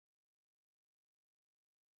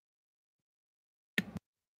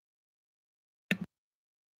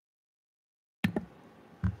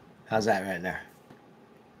How's that right there?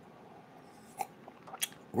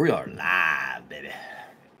 We are live, baby.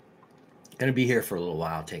 Gonna be here for a little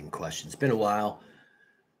while taking questions. It's been a while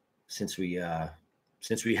since we had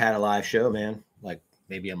a live show, man. Like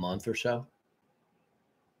maybe a month or so.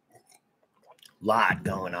 Lot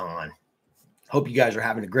going on. Hope you guys are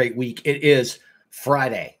having a great week. It is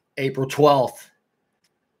Friday, April 12th,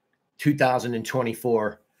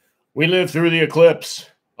 2024. We lived through the eclipse.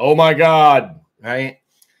 Oh my God. Right?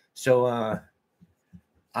 So I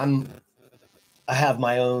have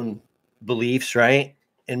my own beliefs, right,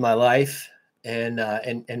 in my life, and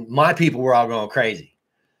my people were all going crazy.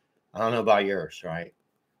 I don't know about yours, right?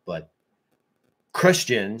 But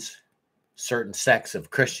Christians, certain sects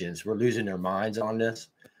of Christians, were losing their minds on this,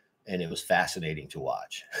 and it was fascinating to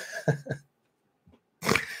watch.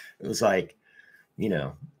 It was like, you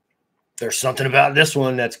know, there's something about this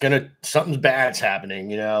one something bad's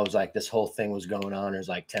happening. You know, it was like this whole thing was going on. There's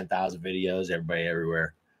like 10,000 videos, everybody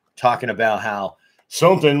everywhere talking about how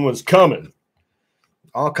something was coming,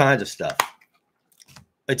 all kinds of stuff.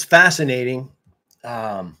 It's fascinating.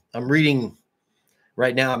 I'm reading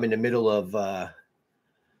right now. I'm in the middle of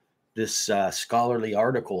this scholarly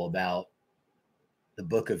article about the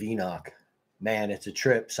Book of Enoch. Man, it's a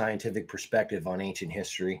trip, scientific perspective on ancient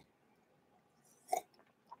history.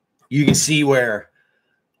 You can see where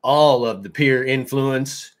all of the peer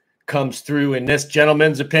influence comes through in this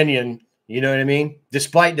gentleman's opinion. You know what I mean?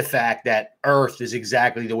 Despite the fact that Earth is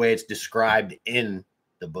exactly the way it's described in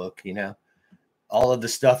the book, you know, all of the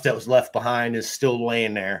stuff that was left behind is still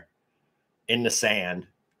laying there in the sand.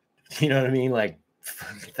 You know what I mean? Like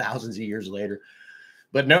thousands of years later.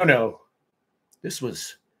 But no, this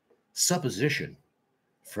was supposition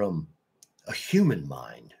from a human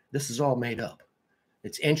mind. This is all made up.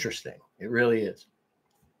 It's interesting. It really is.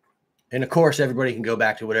 And of course, everybody can go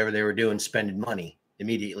back to whatever they were doing, spending money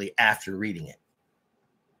immediately after reading it.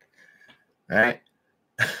 All right.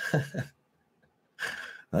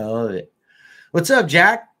 I love it. What's up,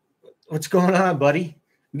 Jack? What's going on, buddy?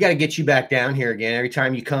 We got to get you back down here again. Every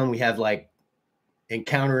time you come, we have like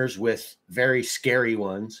encounters with very scary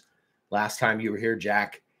ones. Last time you were here,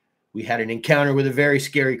 Jack, we had an encounter with a very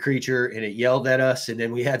scary creature and it yelled at us. And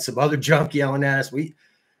then we had some other junk yelling at us.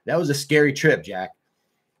 That was a scary trip, Jack.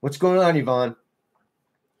 What's going on, Yvonne?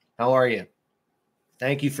 How are you?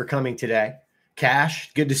 Thank you for coming today.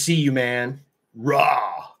 Cash, good to see you, man.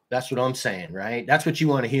 Raw. That's what I'm saying, right? That's what you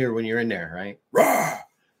want to hear when you're in there, right? Raw.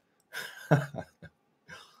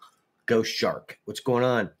 Ghost Shark. What's going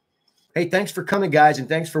on? Hey, thanks for coming, guys, and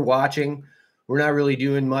thanks for watching. We're not really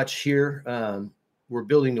doing much here. We're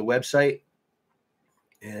building the website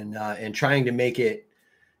and trying to make it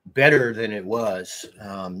better than it was.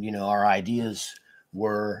 You know, our ideas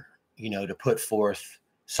were, you know, to put forth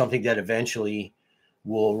something that eventually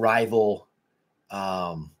will rival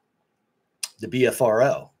the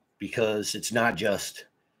BFRO, because it's not just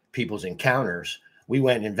people's encounters. We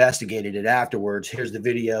went and investigated it afterwards. Here's the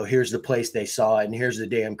video. Here's the place they saw it. And here's the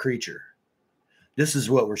damn creature. This is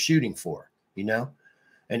what we're shooting for, you know,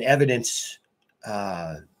 an evidence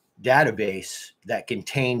database that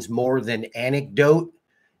contains more than anecdote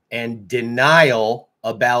and denial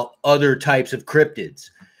about other types of cryptids.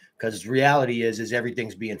 Because reality is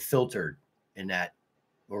everything's being filtered in that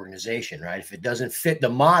organization, right? If it doesn't fit the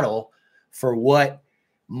model for what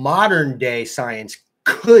modern day science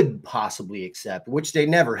could possibly accept, which they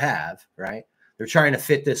never have, right? They're trying to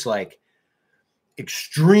fit this like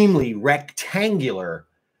extremely rectangular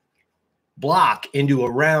block into a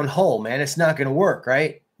round hole, man. It's not going to work,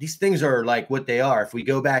 right? These things are like what they are. If we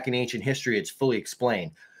go back in ancient history, it's fully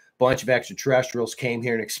explained. A bunch of extraterrestrials came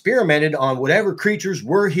here and experimented on whatever creatures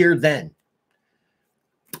were here then.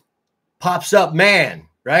 Pops up man,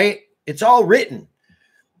 right? It's all written.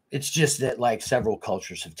 It's just that like several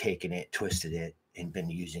cultures have taken it, twisted it, and been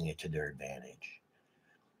using it to their advantage.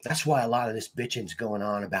 That's why a lot of this bitching's going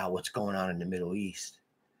on about what's going on in the Middle East.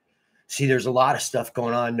 See, there's a lot of stuff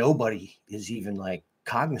going on nobody is even like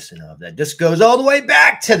cognizant of. That this goes all the way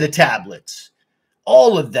back to the tablets.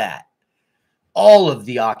 All of that, all of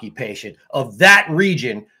the occupation of that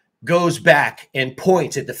region goes back and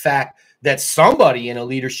points at the fact that somebody in a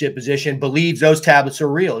leadership position believes those tablets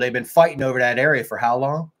are real. They've been fighting over that area for how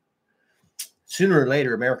long? Sooner or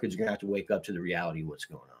later, Americans are going to have to wake up to the reality of what's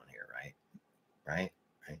going on here, right?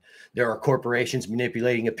 Right? There are corporations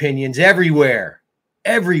manipulating opinions everywhere,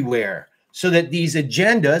 so that these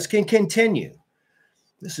agendas can continue.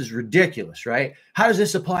 This is ridiculous, right? How does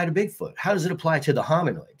this apply to Bigfoot? How does it apply to the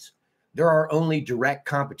hominoids? There are only direct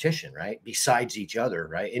competition, right? Besides each other,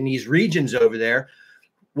 right? In these regions over there,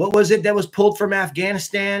 what was it that was pulled from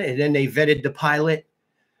Afghanistan? And then they vetted the pilot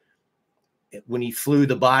when he flew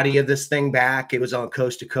the body of this thing back, it was on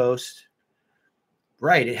coast to coast.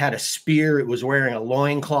 Right. It had a spear. It was wearing a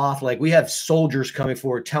loincloth. Like, we have soldiers coming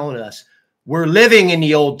forward telling us we're living in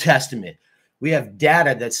the Old Testament. We have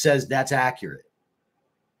data that says that's accurate.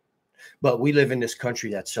 But we live in this country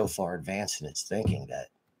that's so far advanced in its thinking that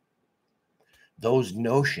those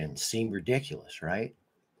notions seem ridiculous, right?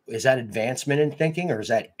 Is that advancement in thinking, or is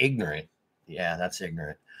that ignorant? Yeah, that's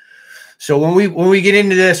ignorant. So when we get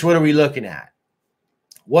into this, what are we looking at?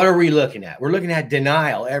 What are we looking at? We're looking at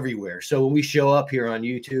denial everywhere. So when we show up here on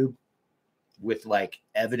YouTube with like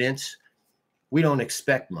evidence, we don't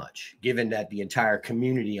expect much, given that the entire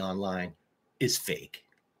community online is fake.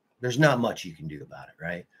 There's not much you can do about it,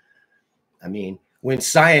 right? I mean, when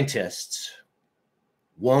scientists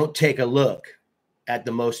won't take a look at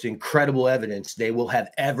the most incredible evidence they will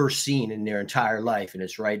have ever seen in their entire life, and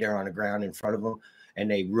it's right there on the ground in front of them, and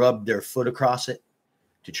they rub their foot across it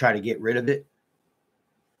to try to get rid of it,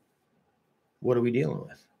 what are we dealing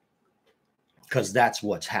with? Because that's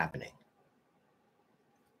what's happening.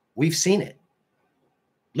 We've seen it.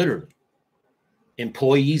 Literally.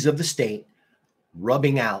 Employees of the state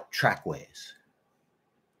rubbing out trackways.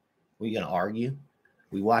 We going to argue?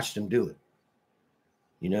 We watched them do it.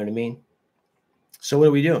 You know what I mean? So what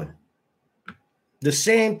are we doing? The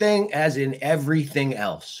same thing as in everything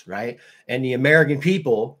else, right? And the American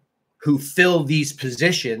people who fill these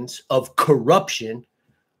positions of corruption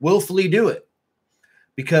willfully do it.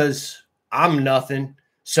 Because I'm nothing,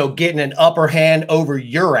 so getting an upper hand over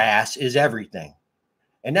your ass is everything.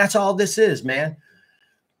 And that's all this is, man.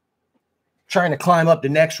 Trying to climb up the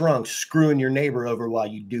next rung, screwing your neighbor over while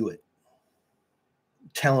you do it.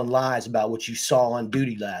 Telling lies about what you saw on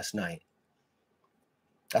duty last night.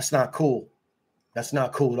 That's not cool. That's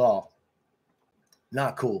not cool at all.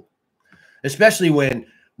 Not cool. Especially when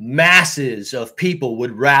masses of people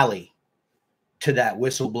would rally to that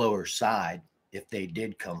whistleblower's side. If they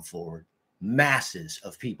did come forward, masses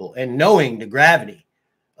of people, and knowing the gravity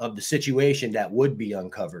of the situation that would be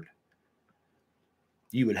uncovered,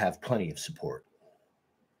 you would have plenty of support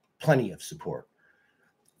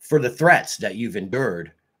for the threats that you've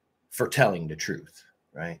endured for telling the truth,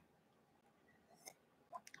 right?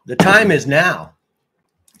 The time is now.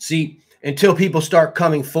 See, until people start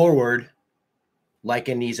coming forward, like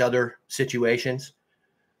in these other situations,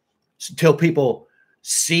 until people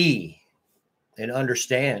see and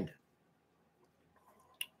understand,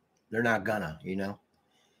 they're not gonna, you know?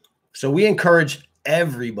 So we encourage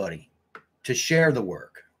everybody to share the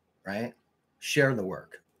work, right? Share the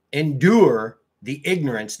work. Endure the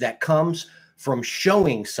ignorance that comes from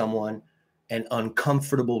showing someone an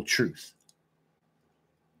uncomfortable truth.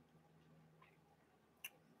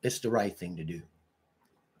 It's the right thing to do.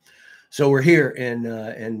 So we're here,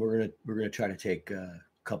 and we're gonna try to take a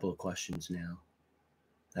couple of questions now.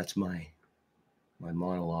 That's my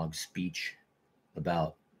monologue speech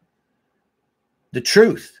about the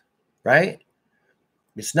truth, right?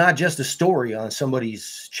 It's not just a story on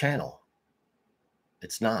somebody's channel.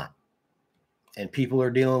 It's not. And people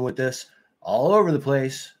are dealing with this all over the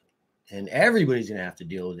place, and everybody's going to have to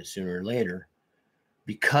deal with it sooner or later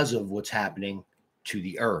because of what's happening to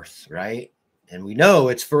the earth, right? And we know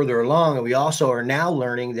it's further along, and we also are now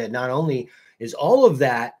learning that not only is all of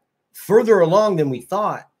that further along than we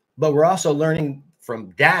thought, but we're also learning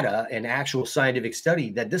from data and actual scientific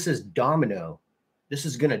study that this is domino. This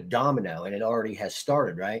is going to domino, and it already has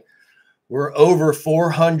started, right? We're over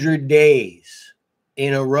 400 days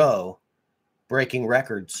in a row breaking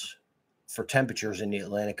records for temperatures in the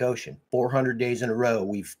Atlantic Ocean. 400 days in a row,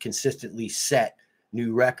 we've consistently set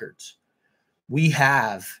new records. We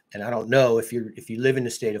have, and I don't know if you live in the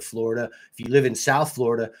state of Florida, if you live in South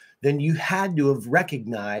Florida, then you had to have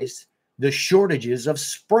recognized the shortages of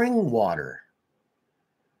spring water.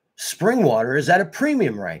 Spring water is at a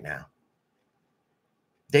premium right now.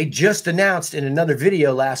 They just announced in another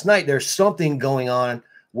video last night, there's something going on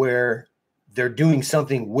where they're doing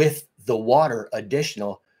something with the water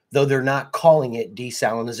additional, though they're not calling it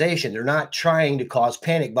desalinization. They're not trying to cause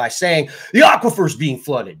panic by saying the aquifer's being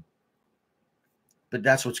flooded. But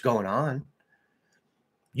that's what's going on.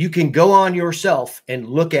 You can go on yourself and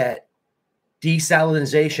look at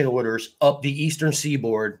desalinization orders up the eastern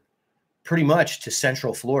seaboard, pretty much to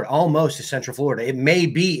Central Florida, almost to Central Florida. It may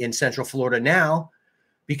be in Central Florida now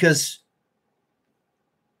because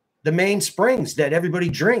the main springs that everybody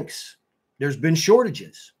drinks, there's been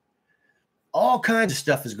shortages. All kinds of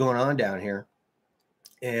stuff is going on down here.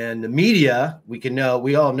 And the media,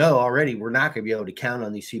 we all know already, we're not going to be able to count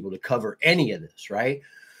on these people to cover any of this, right?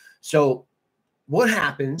 So what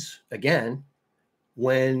happens, again,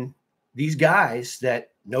 when these guys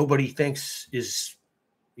that nobody thinks is,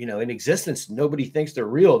 you know, in existence. Nobody thinks they're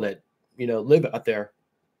real, that, you know, live out there.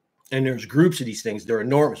 And there's groups of these things. They're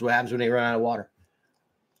enormous. What happens when they run out of water?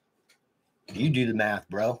 You do the math,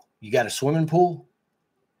 bro. You got a swimming pool?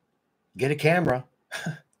 Get a camera.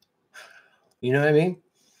 You know what I mean?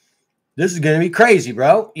 This is going to be crazy,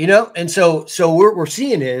 bro. You know? And so what we're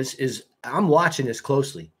seeing is I'm watching this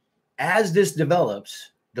closely. As this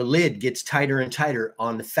develops, the lid gets tighter and tighter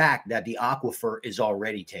on the fact that the aquifer is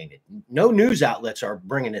already tainted. No news outlets are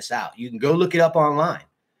bringing this out. You can go look it up online.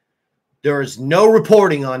 There is no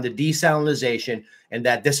reporting on the desalinization and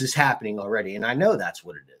that this is happening already. And I know that's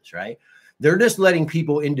what it is, right? They're just letting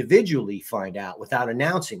people individually find out without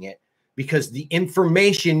announcing it, because the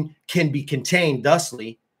information can be contained.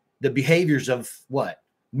 Thusly, the behaviors of what?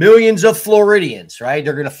 Millions of Floridians, right?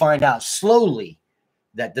 They're going to find out slowly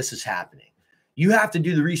that this is happening. You have to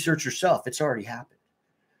do the research yourself. It's already happened.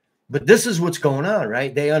 But this is what's going on,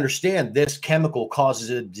 right? They understand this chemical causes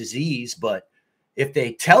a disease, but if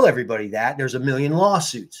they tell everybody that, there's a million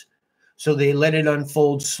lawsuits. So they let it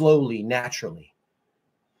unfold slowly, naturally.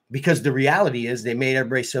 Because the reality is they made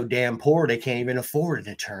everybody so damn poor they can't even afford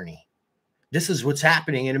an attorney. This is what's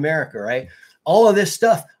happening in America, right? All of this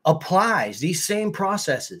stuff applies. These same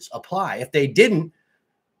processes apply. If they didn't,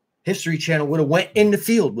 History Channel would have went in the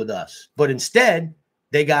field with us. But instead,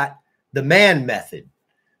 they got the man method,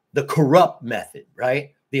 the corrupt method,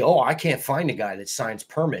 right? I can't find a guy that signs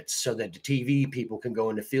permits so that the TV people can go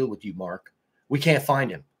in the field with you, Mark. We can't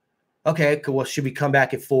find him. Okay, cool. Well, should we come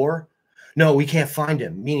back at 4? No, we can't find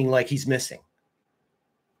him, meaning like he's missing.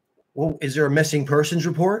 Well, is there a missing persons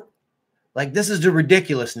report? Like, this is the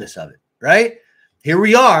ridiculousness of it, right? Here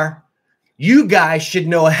we are. You guys should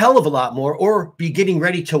know a hell of a lot more, or be getting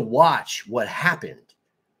ready to watch what happened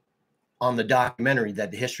on the documentary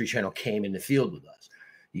that the History Channel came in the field with us.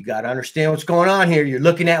 You got to understand what's going on here. You're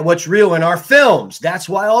looking at what's real in our films. That's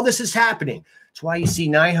why all this is happening. That's why you see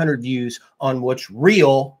 900 views on what's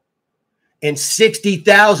real and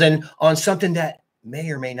 60,000 on something that may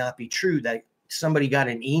or may not be true, that somebody got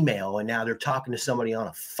an email and now they're talking to somebody on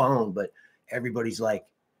a phone, but everybody's like,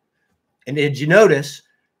 and did you notice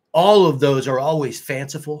all of those are always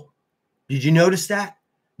fanciful? Did you notice that?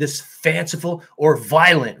 This fanciful or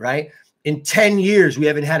violent, right? In 10 years, we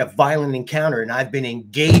haven't had a violent encounter, and I've been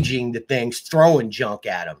engaging the things, throwing junk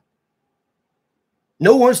at them.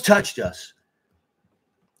 No one's touched us.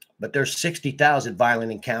 But there's 60,000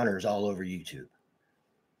 violent encounters all over YouTube.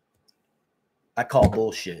 I call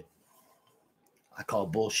bullshit. I call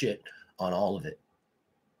bullshit on all of it.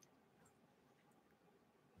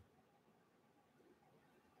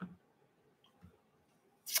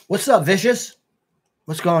 What's up, Vicious?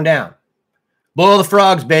 What's going down? Boil the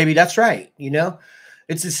frogs, baby. That's right. You know,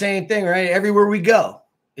 it's the same thing, right? Everywhere we go,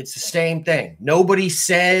 it's the same thing. Nobody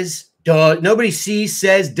says, does, nobody sees,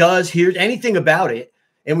 says, does, hears anything about it.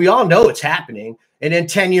 And we all know it's happening. And then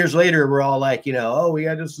 10 years later, we're all like, you know, oh, we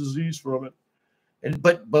had this disease from it. And,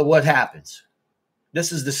 but what happens?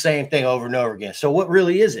 This is the same thing over and over again. So what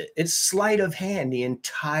really is it? It's sleight of hand. The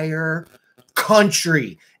entire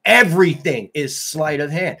country, everything is sleight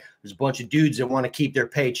of hand. There's a bunch of dudes that want to keep their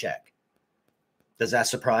paycheck. Does that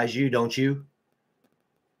surprise you? Don't you?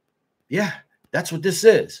 Yeah, that's what this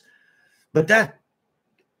is. But that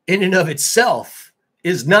in and of itself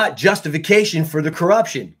is not justification for the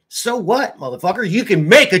corruption. So what, motherfucker? You can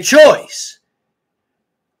make a choice.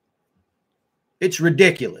 It's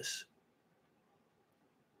ridiculous.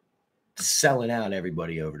 Selling out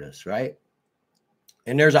everybody over this, right?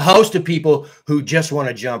 And there's a host of people who just want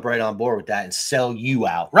to jump right on board with that and sell you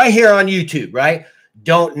out right here on YouTube, right?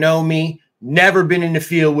 Don't know me, never been in the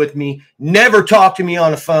field with me, never talked to me on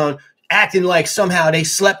the phone, acting like somehow they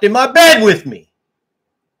slept in my bed with me.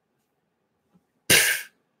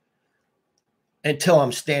 Until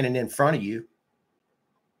I'm standing in front of you,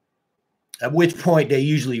 at which point they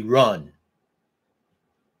usually run.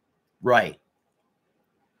 Right.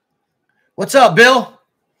 What's up, Bill?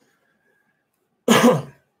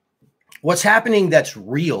 What's happening that's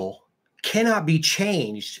real cannot be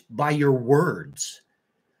changed by your words.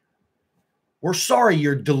 We're sorry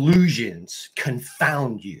your delusions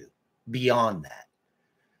confound you beyond that.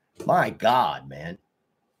 My God, man.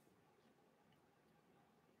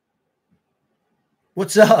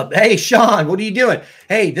 What's up? Hey, Sean, what are you doing?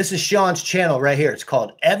 Hey, this is Sean's channel right here. It's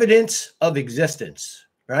called Evidence of Existence,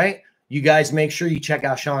 right? You guys make sure you check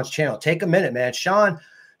out Sean's channel. Take a minute, man. Sean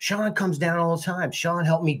comes down all the time. Sean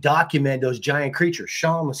helped me document those giant creatures.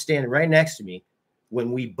 Sean was standing right next to me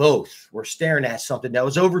when we both were staring at something that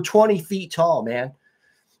was over 20 feet tall, man.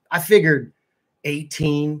 I figured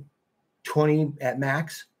 18, 20 at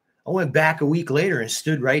max. I went back a week later and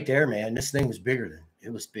stood right there, man. This thing was bigger.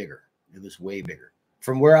 It was bigger. It was way bigger.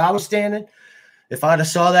 From where I was standing, if I'd have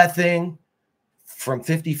saw that thing from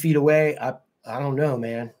 50 feet away, I don't know,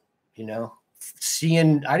 man. You know,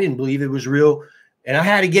 I didn't believe it was real. And I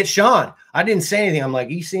had to get Sean. I didn't say anything. I'm like,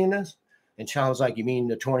 you seeing this? And Sean was like, you mean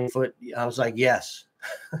the 20-foot? I was like, yes.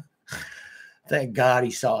 Thank God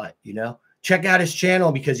he saw it, you know. Check out his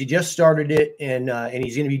channel because he just started it, and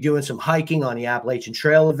he's going to be doing some hiking on the Appalachian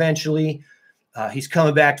Trail eventually. He's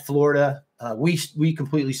coming back to Florida. We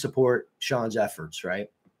completely support Sean's efforts, right?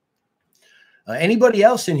 Anybody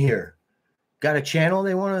else in here got a channel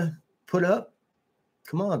they want to put up?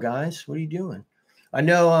 Come on, guys. What are you doing? I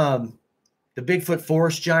know the Bigfoot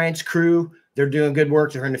Forest Giants crew, they're doing good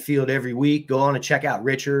work. They're in the field every week. Go on and check out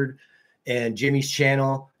Richard and Jimmy's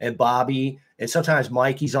channel and Bobby. And sometimes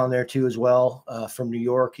Mikey's on there too as well, from New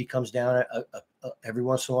York. He comes down every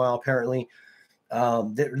once in a while, apparently.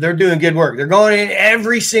 They're doing good work. They're going in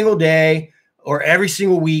every single day or every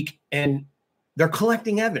single week, and they're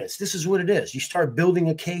collecting evidence. This is what it is. You start building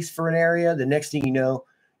a case for an area. The next thing you know,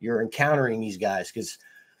 you're encountering these guys. Because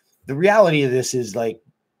the reality of this is, like,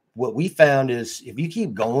 what we found is if you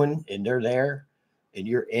keep going and they're there and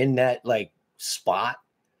you're in that like spot,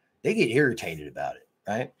 they get irritated about it,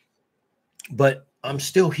 right? But I'm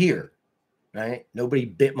still here, right? Nobody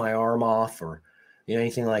bit my arm off or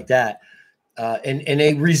anything like that. And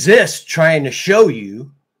they resist trying to show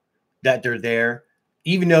you that they're there,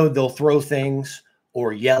 even though they'll throw things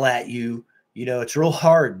or yell at you. You know, it's real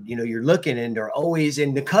hard. You know, you're looking and they're always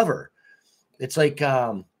in the cover. It's like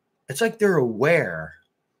they're aware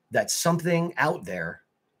that something out there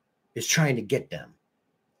is trying to get them.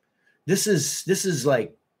 This is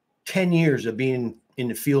like 10 years of being in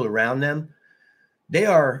the field around them. They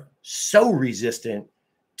are so resistant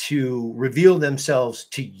to reveal themselves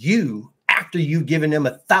to you after you've given them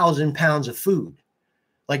 1,000 pounds of food.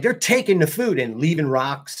 Like, they're taking the food and leaving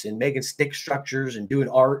rocks and making stick structures and doing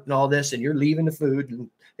art and all this, and you're leaving the food, and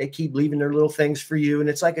they keep leaving their little things for you, and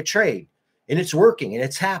it's like a trade, and it's working and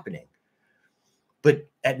it's happening. But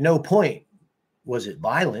at no point was it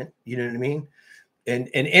violent. You know what I mean? And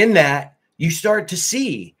in that, you start to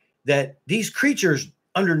see that these creatures,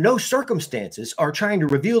 under no circumstances, are trying to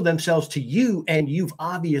reveal themselves to you, and you've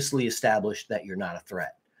obviously established that you're not a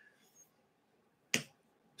threat.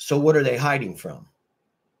 So what are they hiding from?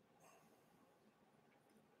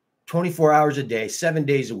 24 hours a day, 7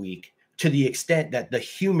 days a week, to the extent that the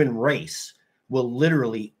human race will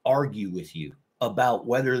literally argue with you about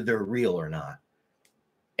whether they're real or not.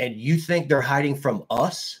 And you think they're hiding from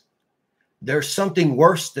us? There's something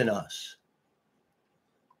worse than us.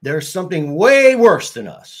 There's something way worse than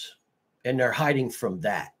us. And they're hiding from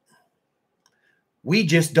that. We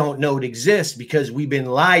just don't know it exists because we've been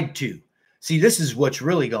lied to. See, this is what's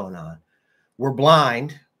really going on. We're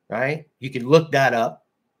blind, right? You can look that up.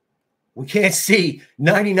 We can't see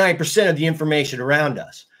 99% of the information around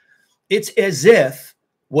us. It's as if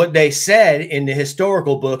what they said in the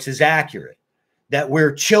historical books is accurate, that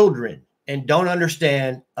we're children and don't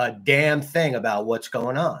understand a damn thing about what's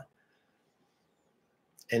going on.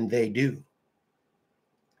 And they do.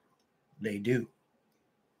 They do.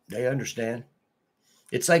 They understand.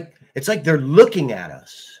 It's like they're looking at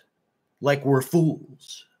us like we're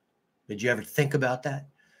fools. Did you ever think about that?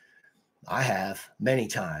 I have many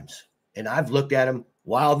times. And I've looked at them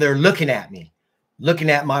while they're looking at me, looking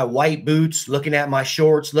at my white boots, looking at my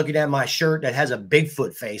shorts, looking at my shirt that has a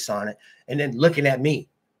Bigfoot face on it, and then looking at me.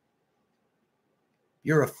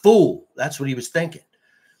 You're a fool. That's what he was thinking.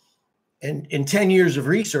 And in 10 years of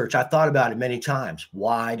research, I thought about it many times.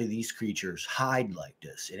 Why do these creatures hide like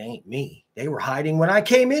this? It ain't me. They were hiding when I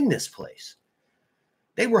came in this place.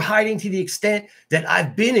 They were hiding to the extent that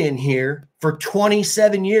I've been in here for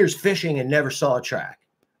 27 years fishing and never saw a track,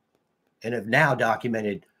 and have now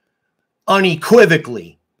documented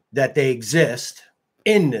unequivocally that they exist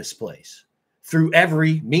in this place through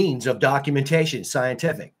every means of documentation,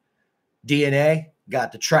 scientific. DNA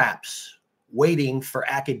got the traps waiting for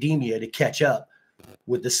academia to catch up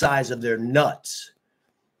with the size of their nuts.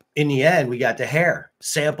 In the end, we got the hair,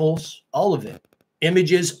 samples, all of it,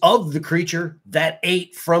 images of the creature that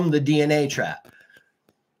ate from the DNA trap.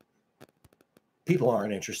 People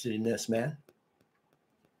aren't interested in this, man.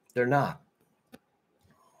 They're not.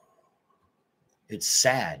 It's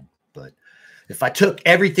sad, but if I took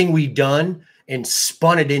everything we've done and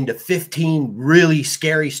spun it into 15 really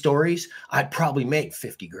scary stories, I'd probably make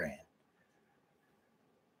 50 grand.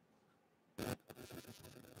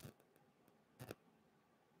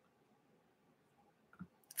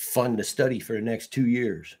 Fun to study for the next 2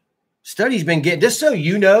 years. Study's been getting, just so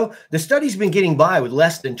you know, the study's been getting by with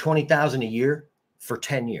less than 20,000 a year for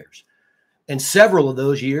 10 years. And several of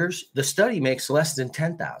those years, the study makes less than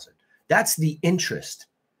 10,000. That's the interest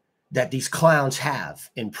that these clowns have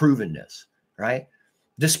in proving this, right?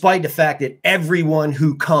 Despite the fact that everyone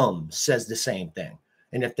who comes says the same thing.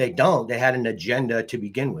 And if they don't, they had an agenda to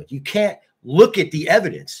begin with. You can't look at the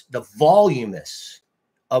evidence, the voluminous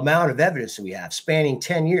amount of evidence that we have spanning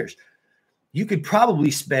 10 years. You could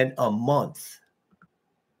probably spend a month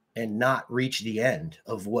and not reach the end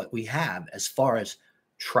of what we have as far as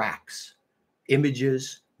tracks,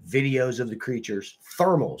 images, videos of the creatures,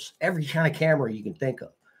 thermals, every kind of camera you can think of.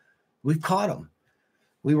 We've caught them.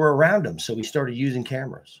 We were around them, so we started using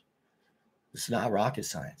cameras. It's not rocket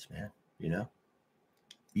science, man. You know,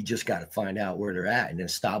 you just got to find out where they're at and then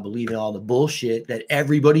stop believing all the bullshit that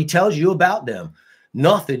everybody tells you about them.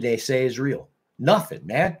 Nothing they say is real. Nothing,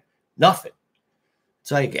 man. Nothing. It's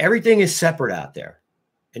like everything is separate out there.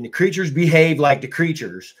 And the creatures behave like the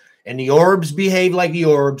creatures. And the orbs behave like the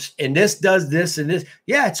orbs. And this does this and this.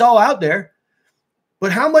 Yeah, it's all out there.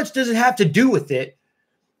 But how much does it have to do with it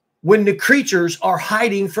when the creatures are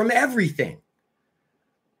hiding from everything?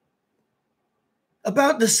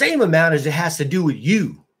 About the same amount as it has to do with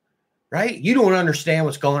you, right? You don't understand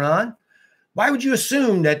what's going on. Why would you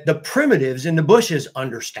assume that the primitives in the bushes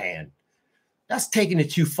understand? That's taking it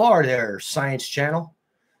too far there, Science Channel.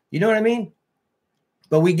 You know what I mean?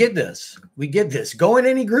 But we get this. We get this. Go in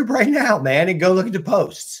any group right now, man, and go look at the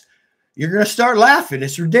posts. You're going to start laughing.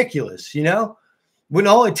 It's ridiculous, you know? When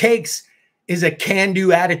all it takes is a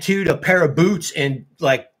can-do attitude, a pair of boots, and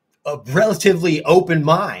like a relatively open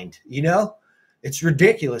mind, you know? It's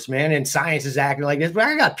ridiculous, man. And science is acting like this. But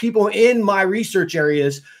I got people in my research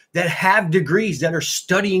areas that have degrees that are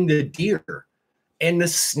studying the deer and the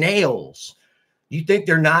snails. You think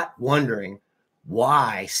they're not wondering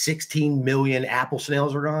why 16 million apple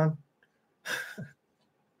snails are gone?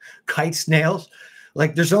 Kite snails?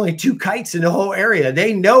 Like there's only 2 kites in the whole area.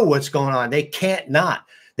 They know what's going on. They can't not.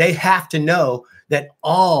 They have to know that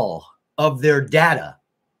all of their data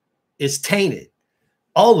is tainted.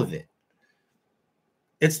 All of it.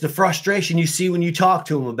 It's the frustration you see when you talk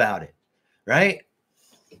to them about it, right?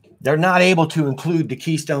 They're not able to include the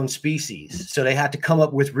keystone species. So they have to come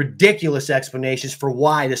up with ridiculous explanations for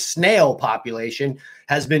why the snail population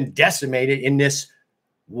has been decimated in this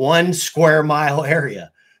 1 square mile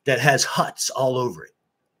area that has huts all over it.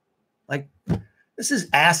 Like, this is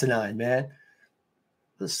asinine, man.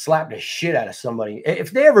 Let's slap the shit out of somebody.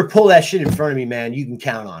 If they ever pull that shit in front of me, man, you can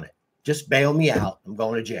count on it. Just bail me out. I'm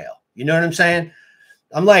going to jail. You know what I'm saying?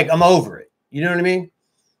 I'm over it. You know what I mean?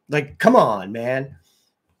 Like, come on, man.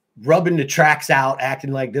 Rubbing the tracks out,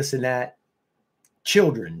 acting like this and that.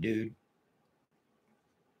 Children, dude.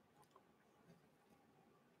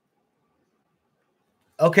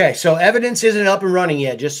 Okay, so evidence isn't up and running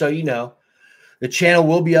yet, just so you know. The channel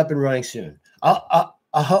will be up and running soon. I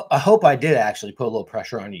hope I did actually put a little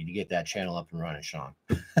pressure on you to get that channel up and running, Sean.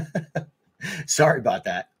 Sorry about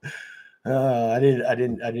that. I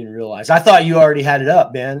didn't realize. I thought you already had it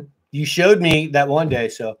up, man. You showed me that one day,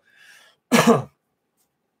 so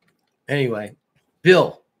anyway,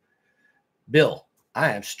 Bill,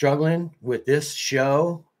 I am struggling with this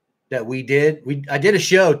show that we did. I did a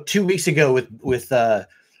show 2 weeks ago with a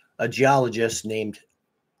geologist named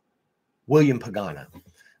William Pagana.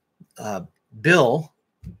 Bill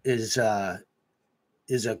is a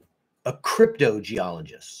crypto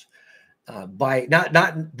geologist. By not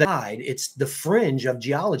the side, it's the fringe of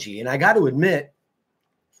geology. And I got to admit,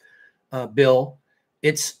 Bill,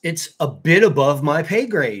 it's a bit above my pay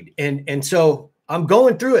grade. And so I'm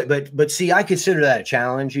going through it, but see, I consider that a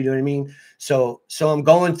challenge. You know what I mean? So I'm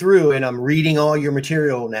going through and I'm reading all your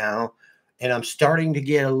material now, and I'm starting to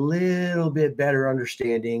get a little bit better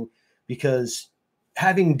understanding, because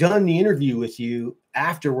having done the interview with you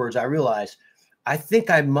afterwards, I realized I think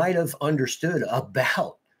I might have understood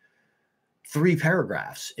about 3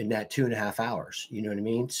 paragraphs in that 2.5 hours. You know what I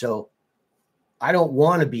mean? So I don't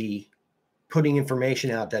want to be putting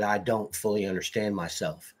information out that I don't fully understand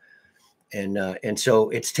myself. And so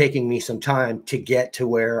it's taking me some time to get to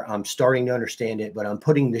where I'm starting to understand it, but I'm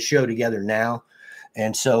putting the show together now.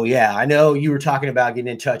 And so, yeah, I know you were talking about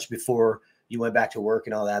getting in touch before you went back to work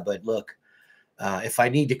and all that, but look, if I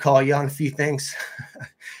need to call you on a few things,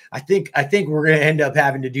 I think we're going to end up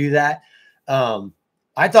having to do that.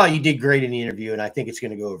 I thought you did great in the interview, and I think it's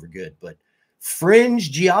going to go over good. But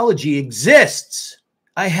fringe geology exists.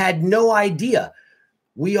 I had no idea.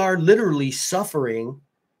 We are literally suffering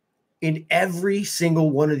in every single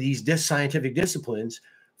one of these scientific disciplines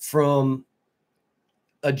from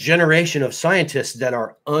a generation of scientists that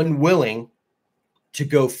are unwilling to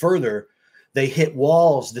go further. They hit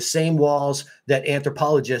walls, the same walls that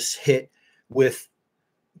anthropologists hit with,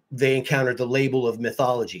 they encountered the label of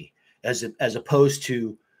mythology as opposed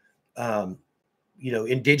to,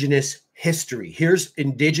 indigenous history. Here's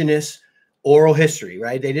indigenous oral history,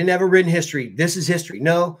 right? They didn't have a written history. This is history.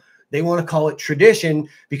 No, they want to call it tradition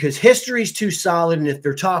because history is too solid. And if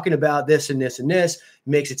they're talking about this and this and this, it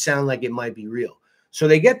makes it sound like it might be real. So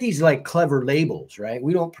they get these like clever labels, right?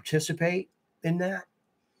 We don't participate in that.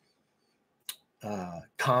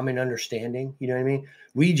 Common understanding, you know what I mean?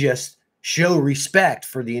 We just show respect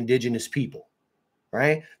for the indigenous people,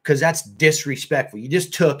 right? Because that's disrespectful. You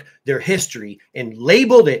just took their history and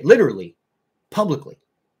labeled it literally, publicly,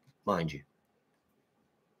 mind you.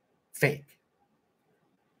 Fake,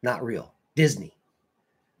 not real. Disney.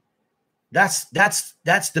 That's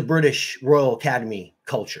the British Royal Academy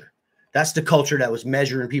culture. That's the culture that was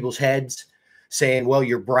measuring people's heads, saying, well,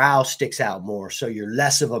 your brow sticks out more, so you're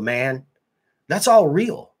less of a man. That's all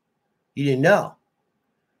real. You didn't know.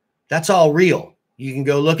 That's all real. You can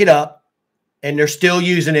go look it up, and they're still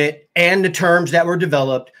using it and the terms that were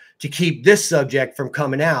developed to keep this subject from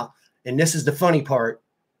coming out. And this is the funny part.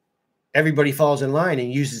 Everybody falls in line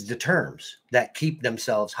and uses the terms that keep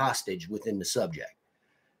themselves hostage within the subject.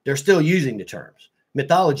 They're still using the terms.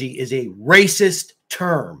 Mythology is a racist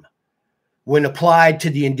term when applied to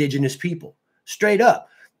the indigenous people, straight up.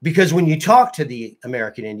 Because when you talk to the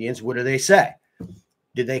American Indians, what do they say?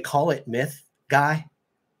 Did they call it myth, guy?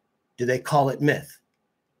 Do they call it myth?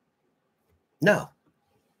 No.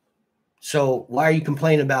 So why are you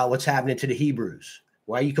complaining about what's happening to the Hebrews?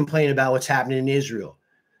 Why are you complaining about what's happening in Israel?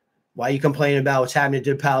 Why are you complaining about what's happening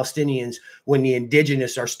to the Palestinians when the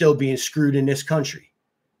indigenous are still being screwed in this country?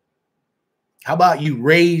 How about you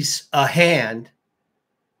raise a hand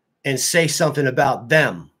and say something about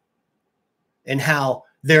them and how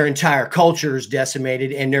their entire culture is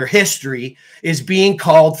decimated and their history is being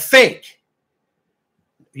called fake?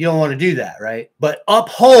 You don't want to do that, right? But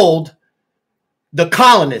uphold the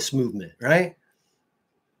colonist movement, right?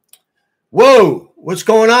 Whoa, what's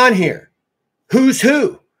going on here? Who's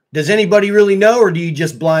who? Does anybody really know, or do you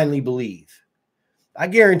just blindly believe? I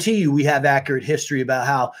guarantee you we have accurate history about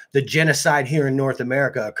how the genocide here in North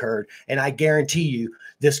America occurred, and I guarantee you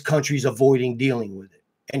this country's avoiding dealing with it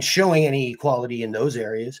and showing any equality in those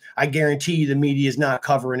areas. I guarantee you the media is not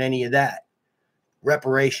covering any of that.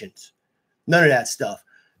 Reparations, none of that stuff.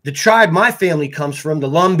 The tribe my family comes from, the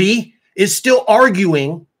Lumbee, is still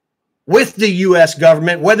arguing with the U.S.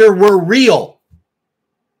 government whether we're real.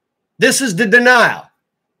 This is the denial.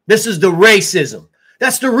 This is the racism.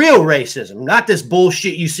 That's the real racism, not this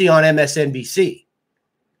bullshit you see on MSNBC.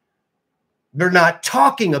 They're not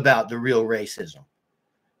talking about the real racism.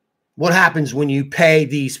 What happens when you pay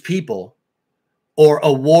these people or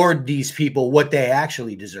award these people what they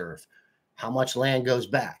actually deserve? How much land goes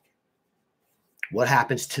back? What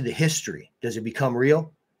happens to the history? Does it become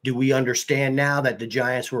real? Do we understand now that the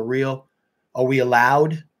giants were real? Are we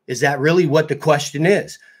allowed? Is that really what the question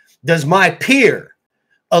is? Does my peer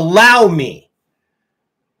allow me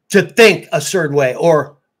to think a certain way?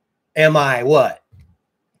 Or am I what?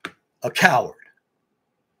 A coward.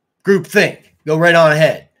 Groupthink. Go right on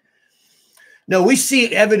ahead. No, we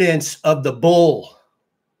see evidence of the bull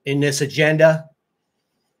in this agenda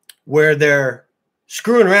where they're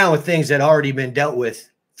screwing around with things that already been dealt with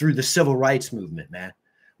through the civil rights movement, man.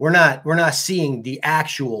 We're not seeing the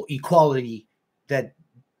actual equality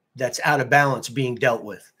that's out of balance being dealt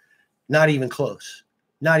with. Not even close.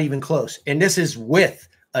 Not even close. And this is with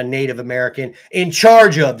a Native American in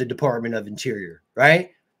charge of the Department of Interior,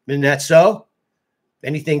 right? Isn't that so?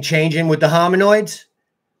 Anything changing with the hominoids?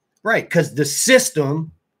 Right, because the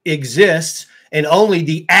system exists and only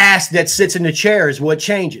the ass that sits in the chair is what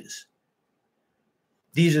changes.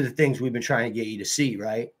 These are the things we've been trying to get you to see,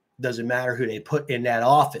 right? Doesn't matter who they put in that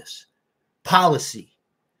office. Policy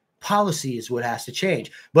is what has to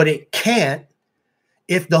change. But it can't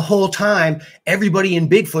if the whole time everybody in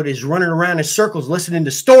Bigfoot is running around in circles listening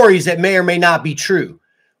to stories that may or may not be true.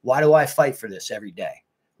 Why do I fight for this every day?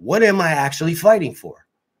 What am I actually fighting for?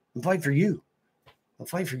 I'm fighting for you. I'm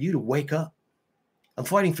fighting for you to wake up. I'm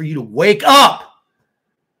fighting for you to wake up.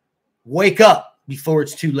 Wake up before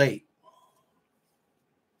it's too late.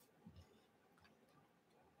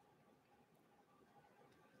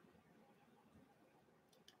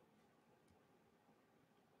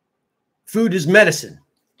 Food is medicine.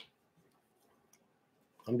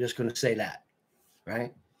 I'm just going to say that,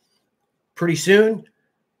 right? Pretty soon,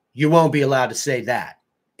 you won't be allowed to say that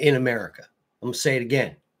in America. I'm going to say it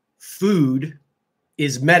again. Food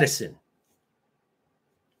is medicine.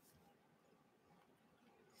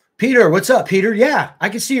 Peter, what's up, Peter? Yeah, I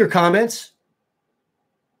can see your comments.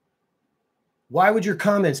 Why would your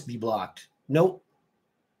comments be blocked? Nope.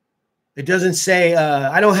 It doesn't say,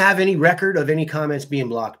 I don't have any record of any comments being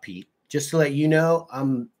blocked, Pete. Just to let you know,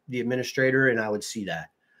 I'm the administrator and I would see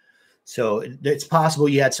that. So it's possible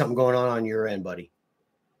you had something going on your end, buddy.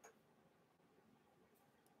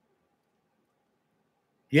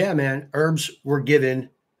 Yeah, man. Herbs were given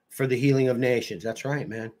for the healing of nations. That's right,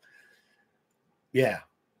 man. Yeah.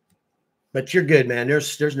 But you're good, man.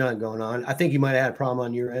 There's nothing going on. I think you might have had a problem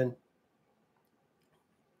on your end.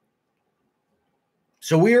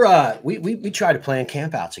 So we try to plan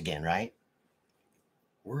campouts again, right?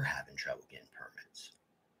 We're having trouble getting permits.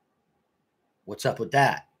 What's up with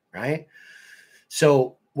that, right?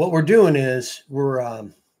 So what we're doing is we're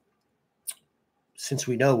since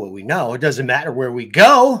we know what we know, it doesn't matter where we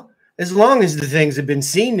go. As long as the things have been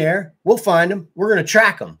seen there, we'll find them. We're going to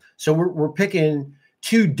track them. So we're picking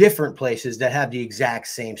 2 different places that have the exact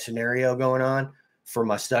same scenario going on for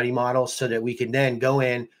my study model so that we can then go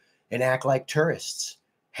in and act like tourists,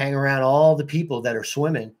 hang around all the people that are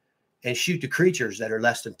swimming and shoot the creatures that are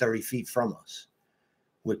less than 30 feet from us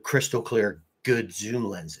with crystal clear, good zoom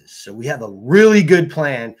lenses. So we have a really good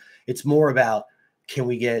plan. It's more about, can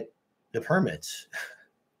we get the permits?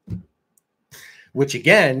 Which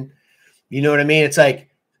again, you know what I mean? It's like,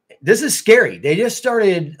 this is scary. They just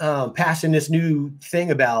started passing this new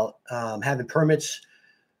thing about having permits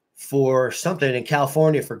for something in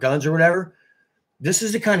California for guns or whatever. This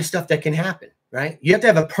is the kind of stuff that can happen, right? You have to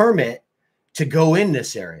have a permit to go in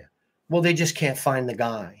this area. Well, they just can't find the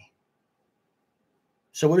guy.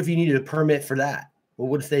 So what if you needed a permit for that? Well,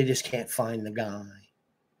 what if they just can't find the guy?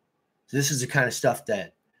 So this is the kind of stuff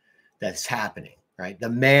that's happening, right? The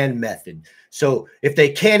man method. So if they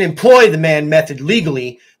can't employ the man method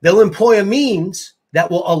legally, they'll employ a means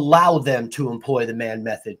that will allow them to employ the man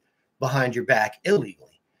method behind your back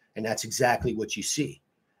illegally. And that's exactly what you see.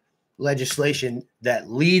 Legislation that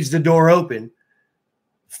leaves the door open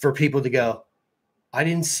for people to go, I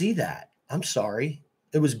didn't see that. I'm sorry.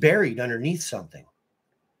 It was buried underneath something.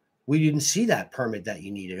 We didn't see that permit that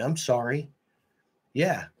you needed. I'm sorry.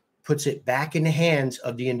 Yeah. Puts it back in the hands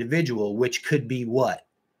of the individual, which could be what?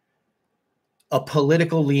 A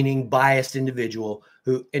political leaning, biased individual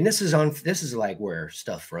who, and this is like where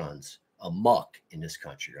stuff runs amok in this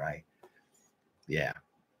country, right? Yeah.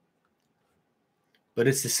 But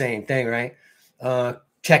it's the same thing, right?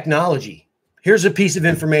 Technology. Here's a piece of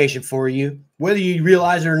information for you. Whether you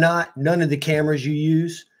realize it or not, none of the cameras you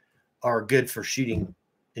use are good for shooting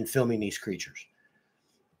and filming these creatures.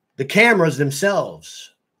 The cameras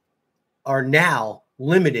themselves are now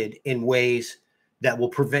limited in ways that will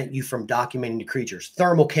prevent you from documenting the creatures.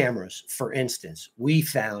 Thermal cameras, for instance, we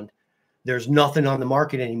found there's nothing on the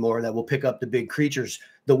market anymore that will pick up the big creatures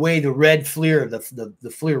the way the red FLIR, the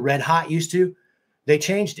FLIR Red Hot used to. They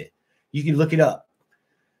changed it. You can look it up.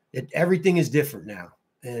 Everything is different now.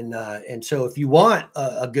 And so if you want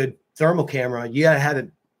a good thermal camera, you got to have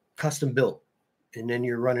it custom built. And then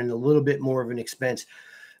you're running a little bit more of an expense,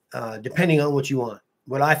 depending on what you want.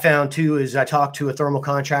 What I found too is I talked to a thermal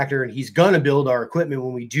contractor and he's going to build our equipment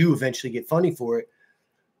when we do eventually get funding for it.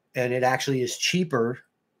 And it actually is cheaper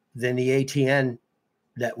than the ATN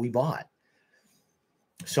that we bought.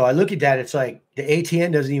 So I look at that. It's like the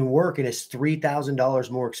ATN doesn't even work and it's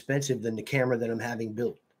 $3,000 more expensive than the camera that I'm having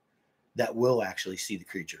built that will actually see the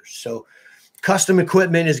creatures. So custom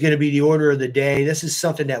equipment is going to be the order of the day. This is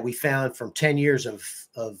something that we found from 10 years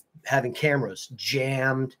of having cameras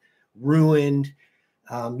jammed, ruined,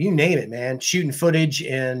 you name it, man. Shooting footage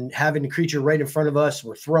and having the creature right in front of us.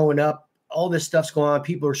 We're throwing up. All this stuff's going on.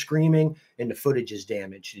 People are screaming and the footage is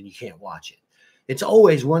damaged and you can't watch it. It's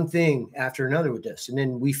always one thing after another with this. And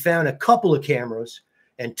then we found a couple of cameras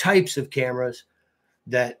and types of cameras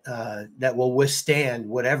that will withstand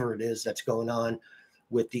whatever it is that's going on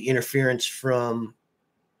with the interference from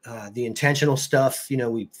the intentional stuff. You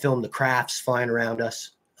know, we filmed the crafts flying around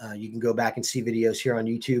us. You can go back and see videos here on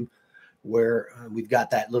YouTube where we've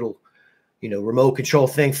got that little, remote control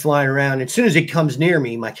thing flying around. As soon as it comes near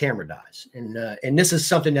me, my camera dies. And this is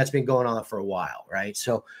something that's been going on for a while, right?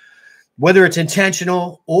 So whether it's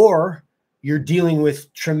intentional or you're dealing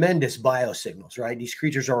with tremendous biosignals, right? These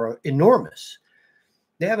creatures are enormous.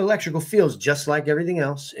 They have electrical fields just like everything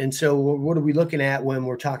else. And so what are we looking at when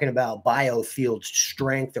we're talking about biofield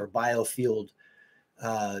strength or biofield,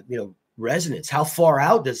 resonance? How far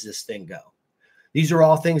out does this thing go? These are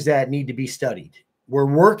all things that need to be studied. We're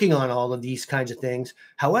working on all of these kinds of things.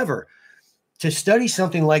 However, to study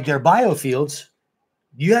something like their biofields,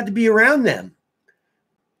 you have to be around them.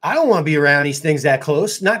 I don't want to be around these things that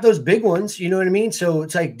close, not those big ones. You know what I mean? So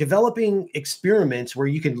it's like developing experiments where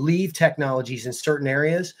you can leave technologies in certain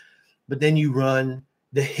areas, but then you run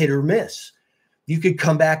the hit or miss. You could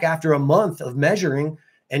come back after a month of measuring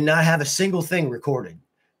and not have a single thing recorded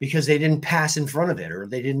because they didn't pass in front of it or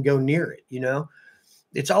they didn't go near it. You know,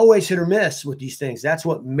 it's always hit or miss with these things. That's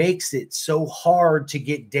what makes it so hard to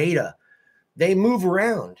get data. They move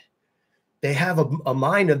around. They have a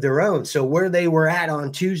mind of their own. So where they were at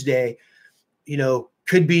on Tuesday, you know,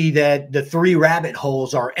 could be that the 3 rabbit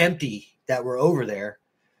holes are empty that were over there.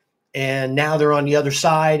 And now they're on the other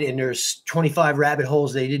side and there's 25 rabbit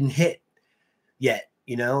holes they didn't hit yet,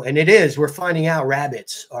 you know, and we're finding out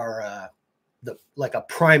rabbits are like a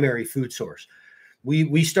primary food source.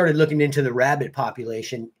 We started looking into the rabbit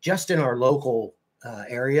population just in our local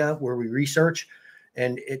area where we research,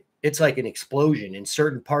 and it's like an explosion in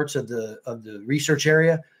certain parts of the research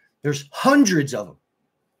area. There's hundreds of them.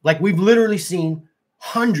 Like we've literally seen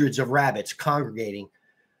hundreds of rabbits congregating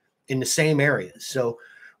in the same areas. So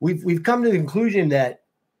we've come to the conclusion that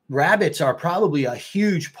rabbits are probably a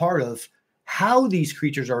huge part of how these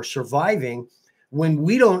creatures are surviving when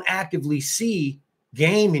we don't actively see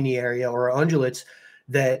game in the area or ungulates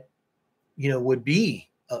that, you know, would be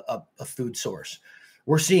a food source.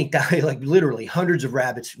 We're seeing like literally hundreds of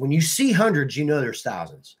rabbits. When you see hundreds, you know there's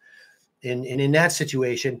thousands. And in that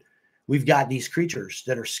situation, we've got these creatures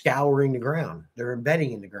that are scouring the ground. They're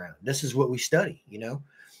embedding in the ground. This is what we study, you know.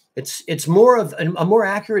 It's more of a more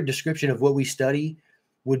accurate description of what we study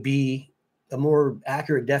would be a more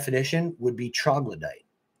accurate definition would be troglodyte.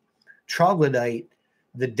 Troglodyte,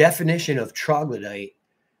 the definition of troglodyte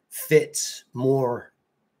fits more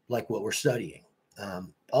like what we're studying.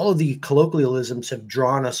 All of the colloquialisms have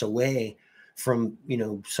drawn us away from, you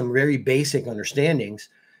know, some very basic understandings,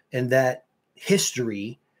 and that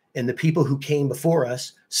history and the people who came before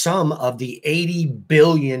us, some of the 80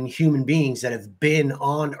 billion human beings that have been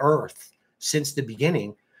on Earth since the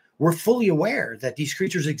beginning, were fully aware that these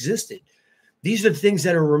creatures existed. These are the things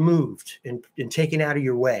that are removed and taken out of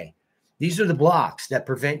your way. These are the blocks that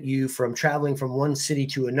prevent you from traveling from one city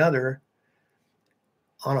to another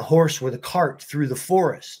on a horse with a cart through the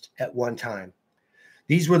forest at one time.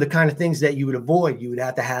 These were the kind of things that you would avoid. You would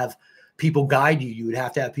have to have people guide you. You would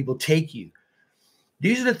have to have people take you.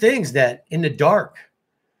 These are the things that in the dark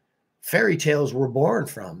fairy tales were born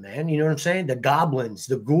from, man. You know what I'm saying? The goblins,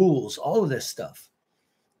 the ghouls, all of this stuff.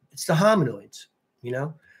 It's the hominoids, you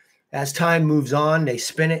know. As time moves on, they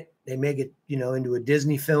spin it, they make it, you know, into a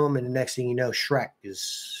Disney film, and the next thing you know, Shrek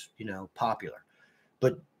is, you know, popular.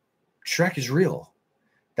 But Shrek is real.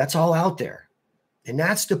 That's all out there. And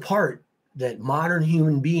that's the part that modern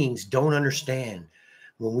human beings don't understand.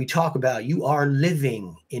 When we talk about you are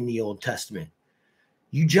living in the Old Testament,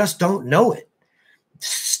 you just don't know it.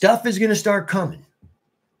 Stuff is going to start coming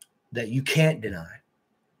that you can't deny.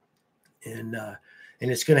 And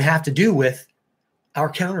it's going to have to do with our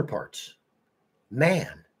counterparts.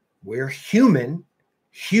 Man, we're human,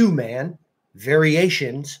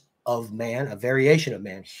 variations of man, a variation of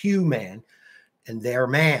man, human, and they're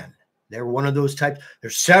man. They're one of those types.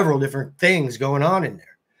 There's several different things going on in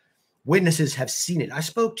there. Witnesses have seen it. I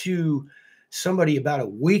spoke to somebody about a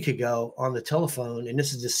week ago on the telephone, and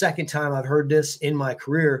this is the second time I've heard this in my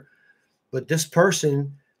career, but this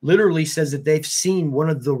person literally says that they've seen one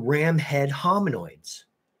of the ram head hominoids.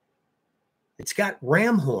 It's got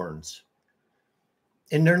ram horns.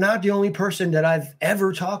 And they're not the only person that I've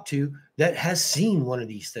ever talked to that has seen one of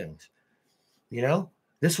these things. You know,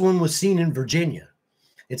 this one was seen in Virginia.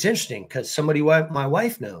 It's interesting because somebody my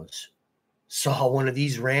wife knows saw one of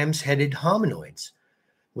these ram's-headed hominoids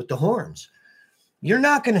with the horns. You're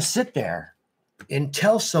not going to sit there and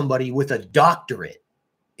tell somebody with a doctorate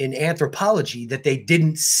in anthropology that they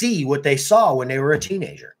didn't see what they saw when they were a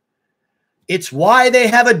teenager. It's why they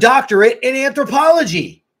have a doctorate in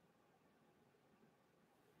anthropology.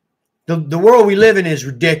 The world we live in is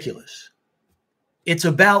ridiculous. It's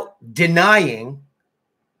about denying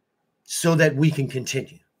so that we can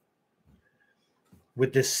continue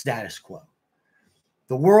with this status quo.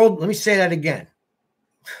 The world, let me say that again.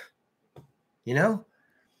 You know,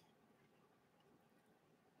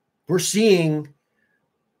 we're seeing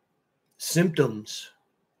symptoms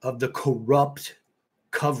of the corrupt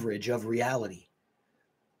coverage of reality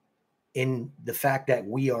in the fact that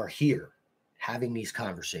we are here having these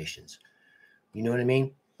conversations. You know what I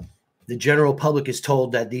mean? The general public is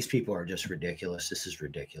told that these people are just ridiculous. This is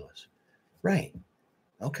ridiculous. Right.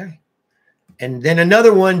 Okay. And then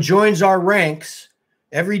another one joins our ranks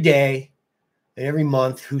every day and every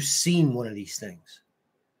month who's seen one of these things.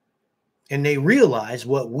 And they realize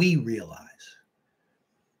what we realize.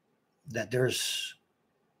 that there's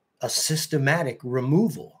a systematic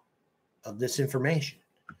removal of this information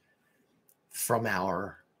from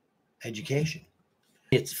our education.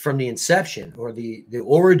 It's from the inception or the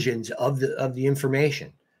origins of the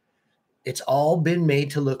information. It's all been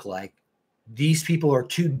made to look like these people are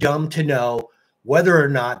too dumb to know whether or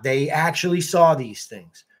not they actually saw these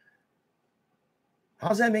things. How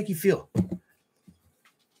does that make you feel?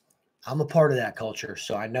 I'm a part of that culture,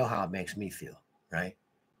 so I know how it makes me feel, right?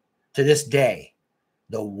 To this day,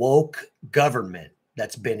 the woke government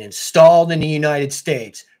that's been installed in the United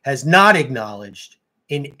States has not acknowledged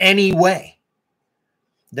in any way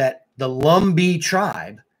that the Lumbee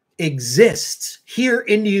tribe exists here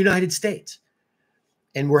in the United States.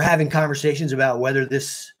 And we're having conversations about whether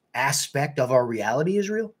this aspect of our reality is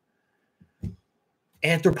real.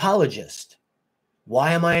 Anthropologist.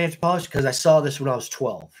 Why am I an anthropologist? Because I saw this when I was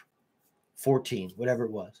 12, 14, whatever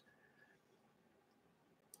it was.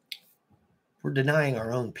 We're denying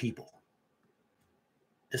our own people.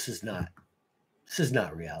 This is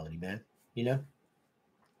not reality, man. You know?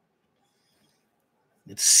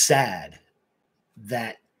 It's sad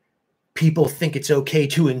that people think it's okay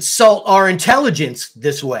to insult our intelligence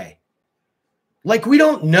this way. Like we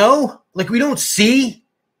don't know, like we don't see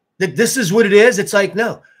that this is what it is. It's like,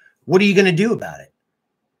 no, what are you going to do about it?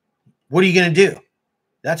 What are you going to do?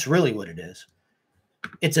 That's really what it is.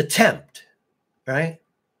 It's attempt, right?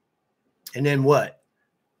 And then what?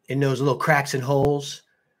 In those little cracks and holes,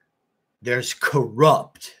 there's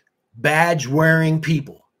corrupt, badge-wearing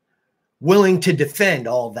people willing to defend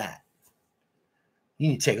all that. You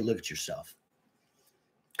need to take a look at yourself,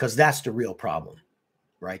 because that's the real problem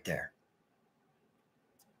right there.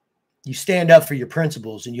 You stand up for your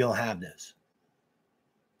principles and you don't have this.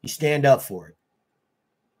 You stand up for it.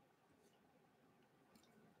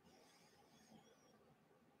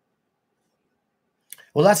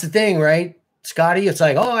 Well, that's the thing, right, Scotty? It's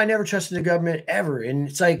like, oh, I never trusted the government ever. And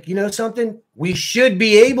it's like, you know something? We should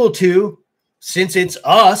be able to, since it's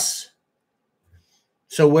us.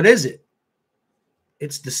 So what is it?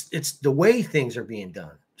 It's the way things are being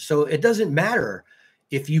done. So it doesn't matter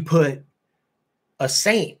if you put a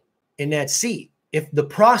saint in that seat. If the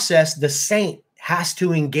process the saint has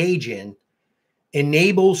to engage in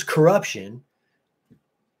enables corruption,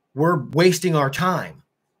 we're wasting our time.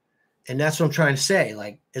 And that's what I'm trying to say.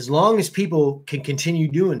 Like, as long as people can continue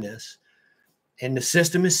doing this and the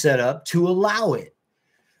system is set up to allow it,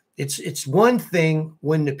 it's one thing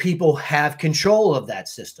when the people have control of that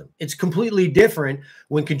system. It's completely different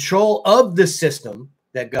when control of the system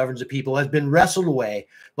that governs the people has been wrestled away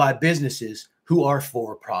by businesses who are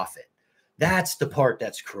for profit. That's the part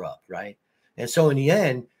that's corrupt, right? And so in the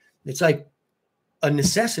end, it's like a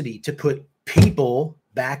necessity to put people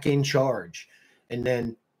back in charge. And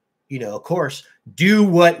then, you know, of course, do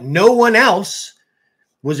what no one else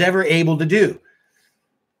was ever able to do.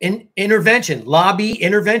 Intervention, lobby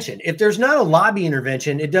intervention. If there's not a lobby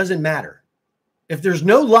intervention, it doesn't matter. If there's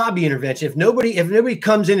no lobby intervention, if nobody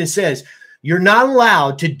comes in and says, you're not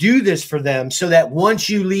allowed to do this for them so that once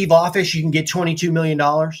you leave office, you can get $22 million,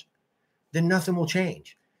 then nothing will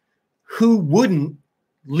change. Who wouldn't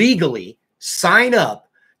legally sign up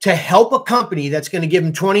to help a company that's going to give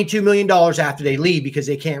them $22 million after they leave because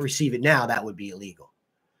they can't receive it now? That would be illegal.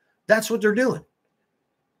 That's what they're doing.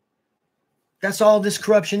 That's all this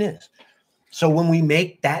corruption is. So when we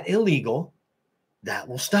make that illegal, that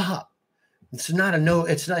will stop. It's not a no.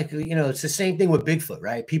 It's like, you know, it's the same thing with Bigfoot,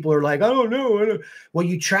 right? People are like, I don't know. Well,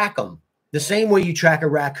 you track them the same way you track a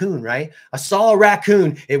raccoon, right? I saw a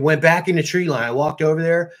raccoon. It went back in the tree line. I walked over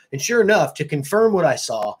there, and sure enough, to confirm what I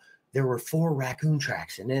saw, there were 4 raccoon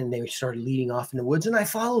tracks. And then they started leading off in the woods, and I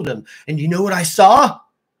followed them. And you know what I saw?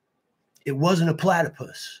 It wasn't a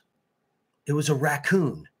platypus. It was a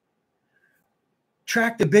raccoon.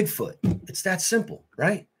 Track the Bigfoot. It's that simple,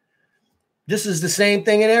 right? This is the same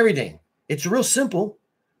thing in everything. It's real simple.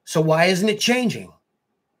 So why isn't it changing?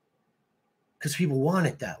 Because people want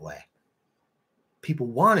it that way. People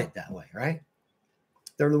want it that way, right?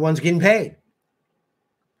 They're the ones getting paid.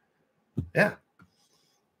 Yeah.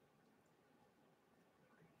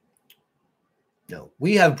 No,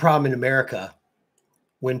 we have a problem in America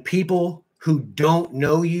when people who don't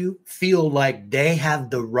know you feel like they have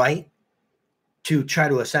the right to try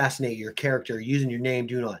to assassinate your character using your name,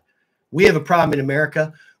 doing all that. We have a problem in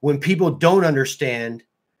America when people don't understand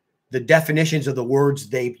the definitions of the words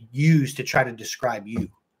they use to try to describe you.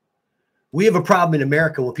 We have a problem in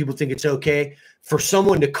America when people think it's okay for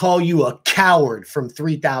someone to call you a coward from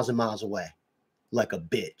 3,000 miles away, like a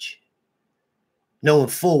bitch, knowing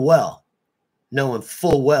full well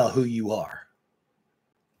who you are.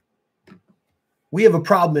 We have a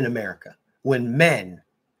problem in America when men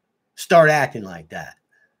start acting like that.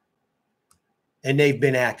 And they've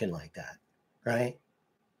been acting like that, right?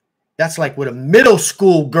 That's like what a middle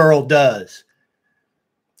school girl does.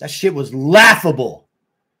 That shit was laughable.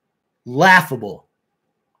 Laughable.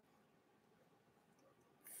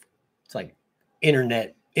 It's like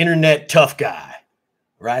internet tough guy.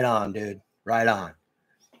 Right on, dude. Right on.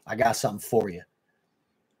 I got something for you.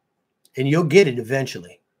 And you'll get it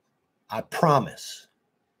eventually. I promise.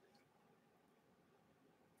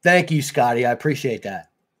 Thank you, Scotty. I appreciate that.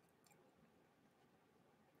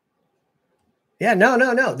 Yeah,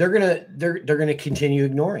 no. They're gonna continue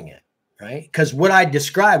ignoring it, right? Because what I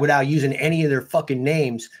describe without using any of their fucking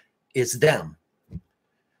names is them.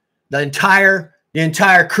 The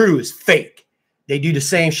entire crew is fake. They do the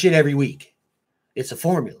same shit every week. It's a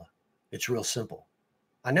formula. It's real simple.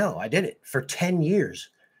 I know. I did it for 10 years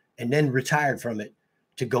and then retired from it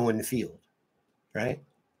to go in the field, right?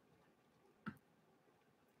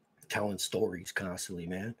 Telling stories constantly,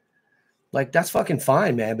 man. Like, that's fucking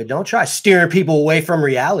fine, man. But don't try steering people away from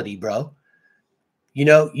reality, bro. You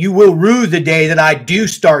know, you will rue the day that I do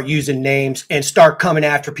start using names and start coming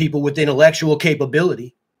after people with intellectual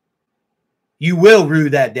capability. You will rue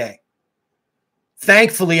that day.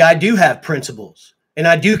 Thankfully, I do have principles and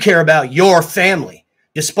I do care about your family,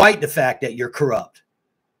 despite the fact that you're corrupt.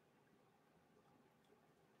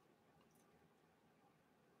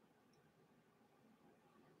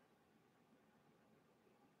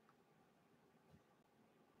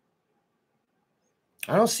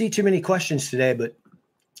 I don't see too many questions today, but,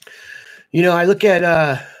 you know, I look at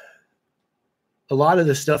a lot of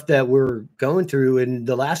the stuff that we're going through, and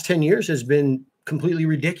the last 10 years has been completely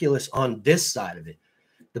ridiculous on this side of it.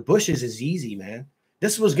 The bushes is easy, man.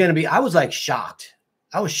 This was going to be, I was like shocked.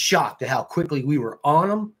 I was shocked at how quickly we were on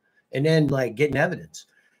them and then like getting evidence.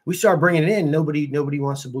 We start bringing it in. Nobody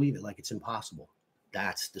wants to believe it. Like it's impossible.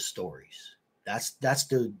 That's the stories. That's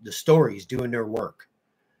the stories doing their work,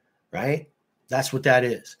 right? That's what that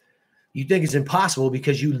is. You think it's impossible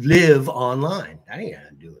because you live online. That ain't got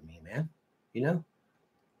to do with me, man. You know?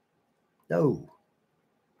 No.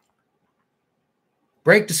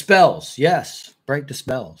 Break the spells. Yes, break the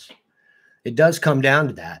spells. It does come down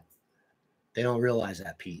to that. They don't realize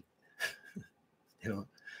that, Pete.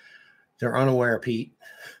 They're unaware, Pete.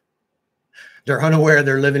 They're unaware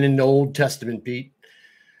they're living in the Old Testament, Pete.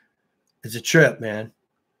 It's a trip, man.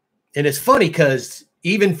 And it's funny because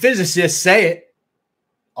even physicists say it.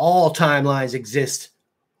 All timelines exist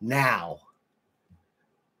now.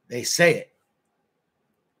 They say it.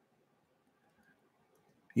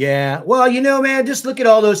 Yeah. Well, you know, man, just look at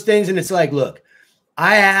all those things. And it's like, look,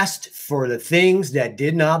 I asked for the things that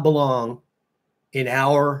did not belong in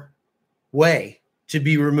our way to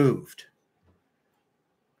be removed.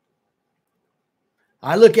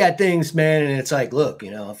 I look at things, man, and it's like, look, you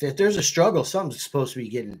know, if there's a struggle, something's supposed to be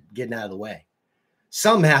getting out of the way.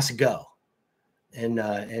 Something has to go.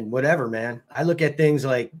 And whatever, man. I look at things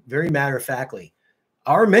like very matter-of-factly.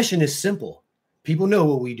 Our mission is simple. People know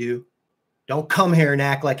what we do. Don't come here and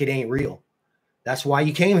act like it ain't real. That's why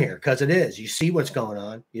you came here, because it is. You see what's going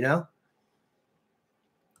on, you know?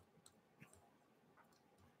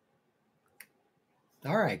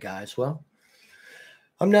 All right, guys. Well,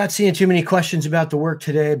 I'm not seeing too many questions about the work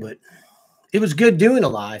today, but it was good doing a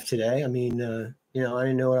live today. I mean, you know, I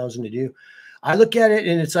didn't know what I was going to do. I look at it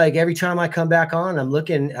and it's like every time I come back on, I'm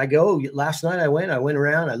looking, I go, last night I went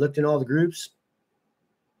around, I looked in all the groups.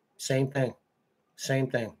 Same thing.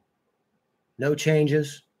 No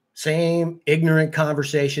changes. Same ignorant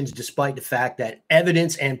conversations, despite the fact that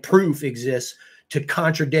evidence and proof exists to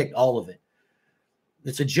contradict all of it.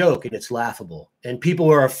 It's a joke and it's laughable. And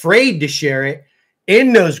people are afraid to share it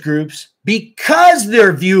in those groups because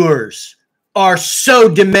their viewers are so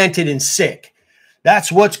demented and sick.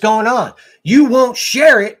 That's what's going on. You won't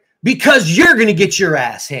share it because you're going to get your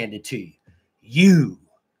ass handed to you. You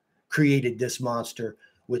created this monster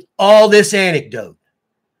with all this anecdote.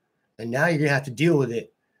 And now you're going to have to deal with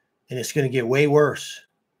it. And it's going to get way worse.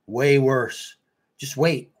 Way worse. Just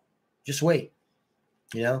wait. Just wait.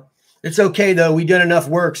 You know? It's okay, though. We've done enough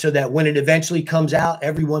work so that when it eventually comes out,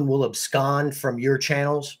 everyone will abscond from your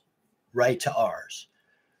channels right to ours.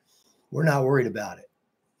 We're not worried about it.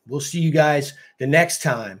 We'll see you guys the next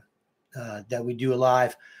time that we do a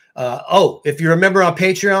live. Oh, if you're a member on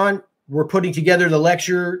Patreon, we're putting together the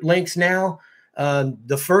lecture links now.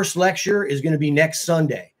 The first lecture is going to be next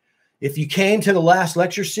Sunday. If you came to the last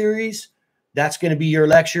lecture series, that's going to be your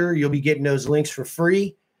lecture. You'll be getting those links for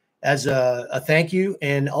free as a thank you,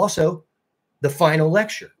 and also the final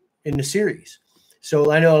lecture in the series.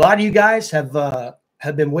 So I know a lot of you guys have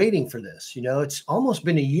have been waiting for this. You know, it's almost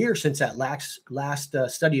been a year since that last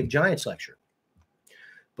study of giants lecture.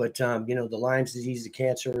 But, you know, the Lyme's disease, the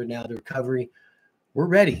cancer, and now the recovery, we're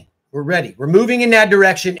ready. We're ready. We're moving in that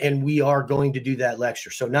direction, and we are going to do that lecture.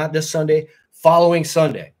 So not this Sunday, following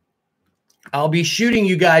Sunday. I'll be shooting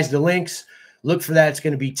you guys the links. Look for that. It's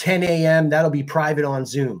going to be 10 a.m. That'll be private on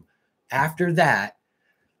Zoom. After that,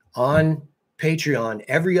 on Patreon,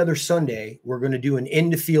 every other Sunday, we're going to do an In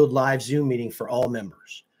the Field live Zoom meeting for all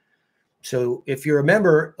members. So if you're a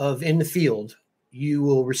member of In the Field, you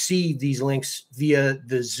will receive these links via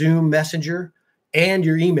the Zoom messenger and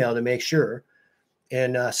your email to make sure.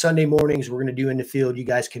 And Sunday mornings, we're going to do In the Field. You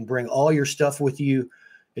guys can bring all your stuff with you.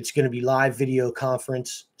 It's going to be live video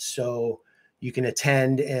conference. So you can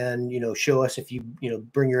attend and, you know, show us if you, you know,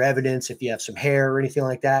 bring your evidence, if you have some hair or anything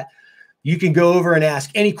like that. You can go over and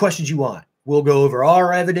ask any questions you want. We'll go over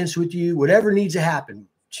our evidence with you, whatever needs to happen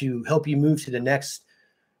to help you move to the next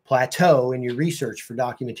plateau in your research for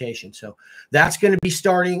documentation. So that's going to be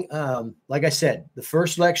starting. Like I said, the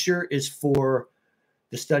first lecture is for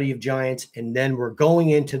the study of giants, and then we're going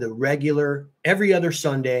into the regular every other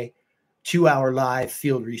Sunday 2-hour live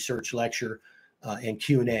field research lecture and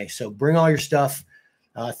Q&A. So bring all your stuff.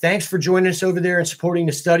 Thanks for joining us over there and supporting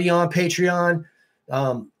the study on Patreon.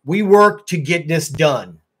 We work to get this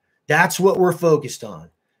done. That's what we're focused on.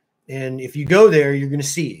 And if you go there, you're going to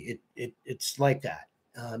see it's like that.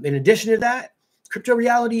 In addition to that, Crypto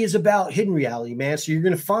Reality is about hidden reality, man. So you're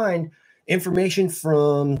going to find information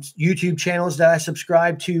from YouTube channels that I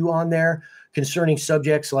subscribe to on there concerning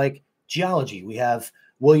subjects like geology. We have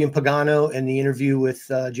William Pagano and the interview with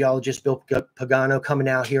geologist Bill Pagano coming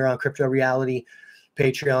out here on Crypto Reality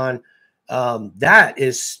Patreon. That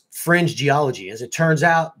is fringe geology. As it turns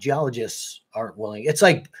out, geologists aren't willing. It's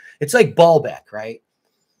like Baalbek, right?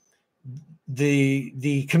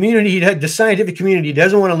 The community, the scientific community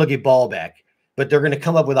doesn't want to look at Baalbek, but they're going to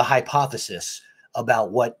come up with a hypothesis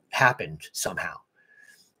about what happened somehow,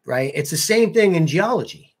 right? It's the same thing in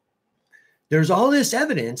geology. There's all this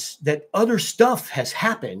evidence that other stuff has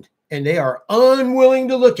happened, and they are unwilling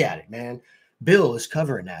to look at it, man. Bill is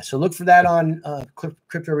covering that. So look for that on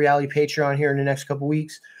Crypto Reality Patreon here in the next couple of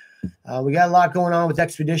weeks. We got a lot going on with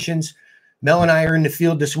expeditions. Mel and I are in the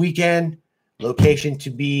field this weekend. Location to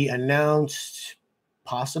be announced,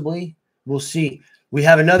 possibly. We'll see. We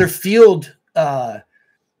have another field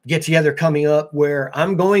get-together coming up where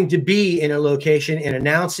I'm going to be in a location and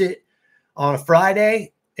announce it on a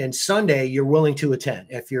Friday, and Sunday you're willing to attend.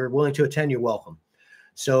 If you're willing to attend, you're welcome.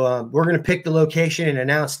 So we're going to pick the location and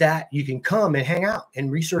announce that. You can come and hang out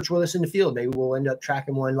and research with us in the field. Maybe we'll end up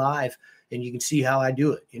tracking one live, and you can see how I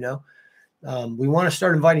do it, you know. We want to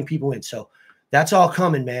start inviting people in. So that's all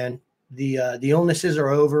coming, man. The illnesses are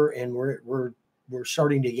over, and we're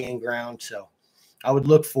starting to gain ground. So I would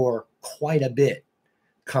look for quite a bit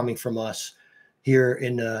coming from us here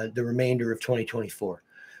in the remainder of 2024.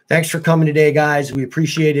 Thanks for coming today, guys. We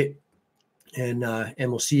appreciate it, and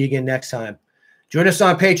we'll see you again next time. Join us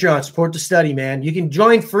on Patreon. Support the study, man. You can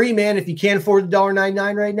join free, man. If you can't afford the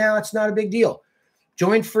 $1.99 right now, it's not a big deal.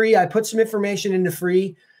 Join free. I put some information into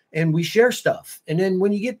free, and we share stuff. And then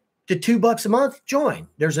when you get to $2 a month, join.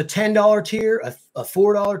 There's a $10 tier, a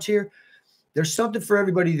 $4 tier. There's something for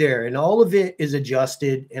everybody there, and all of it is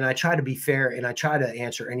adjusted, and I try to be fair, and I try to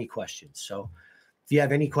answer any questions. So if you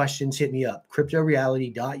have any questions, hit me up,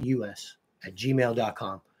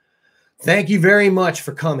 cryptoreality.us@gmail.com. Thank you very much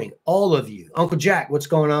for coming, all of you. Uncle Jack, what's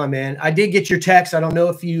going on, man? I did get your text. I don't know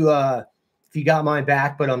if you got mine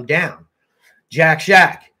back, but I'm down. Jack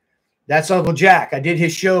Shack, that's Uncle Jack. I did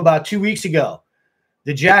his show about 2 weeks ago.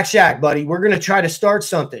 The Jack Shack, buddy. We're going to try to start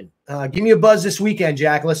something. Give me a buzz this weekend,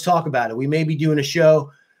 Jack. Let's talk about it. We may be doing a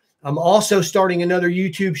show. I'm also starting another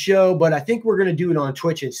YouTube show, but I think we're going to do it on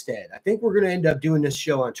Twitch instead. I think we're going to end up doing this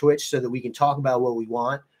show on Twitch so that we can talk about what we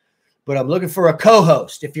want. But I'm looking for a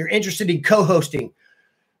co-host. If you're interested in co-hosting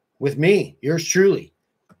with me, yours truly,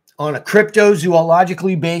 on a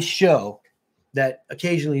cryptozoologically based show that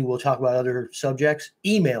occasionally we'll talk about other subjects,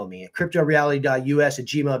 email me at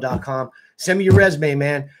cryptoreality.us@gmail.com. Send me your resume,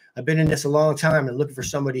 man. I've been in this a long time and looking for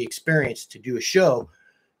somebody experienced to do a show.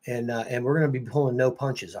 And we're going to be pulling no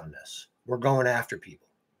punches on this. We're going after people.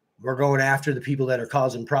 We're going after the people that are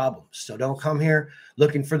causing problems. So don't come here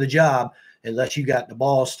looking for the job unless you got the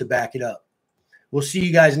balls to back it up. We'll see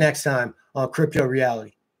you guys next time on Crypto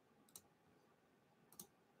Reality.